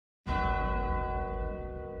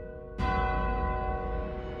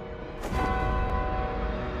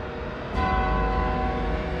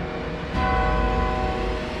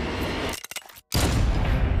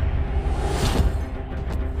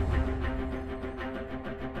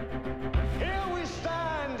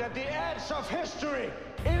at the edge of history.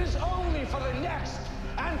 It is only for the next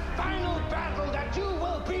and final battle that you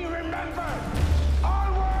will be remembered.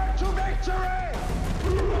 Onward to victory!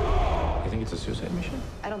 You think it's a suicide mission?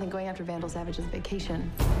 I don't think going after Vandal Savage is a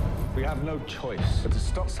vacation. We have no choice but to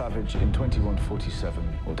stop Savage in 2147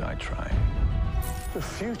 or die trying. The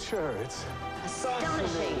future, it's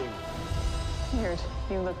Astonishing. Weird.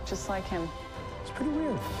 You look just like him. it's pretty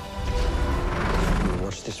weird.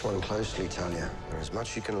 Watch this one closely, Talia. There's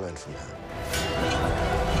much you can learn from her.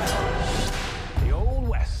 The Old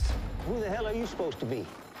West. Who the hell are you supposed to be?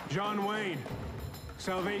 John Wayne,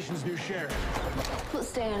 Salvation's new sheriff. We'll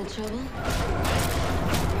stay out of trouble.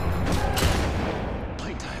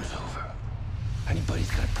 Playtime's over.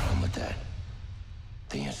 Anybody's got a problem with that?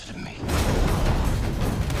 The answer to me.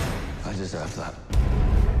 I deserve that.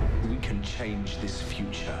 We can change this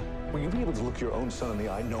future. Will you be able to look your own son in the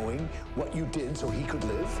eye knowing what you did so he could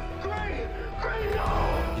live? Great! Great!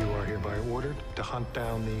 No! You are hereby ordered to hunt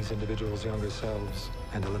down these individuals' younger selves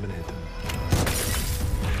and eliminate them.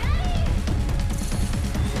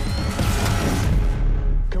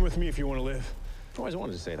 Come with me if you want to live. I've always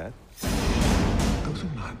wanted to say that. Those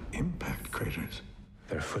are not impact craters.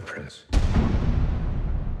 They're footprints.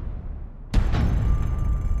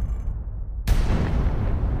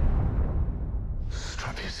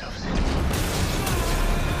 Strap yourselves in.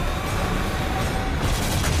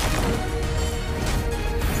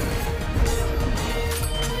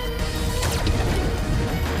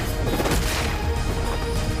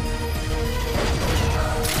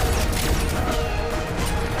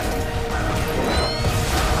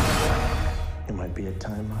 You might be a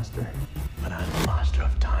time master, but I'm a master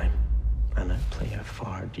of time. And I play a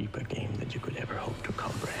far deeper game than you could ever hope to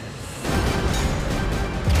comprehend.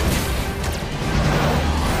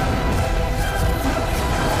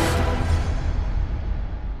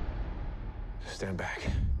 Stand back.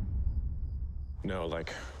 No,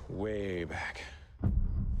 like way back.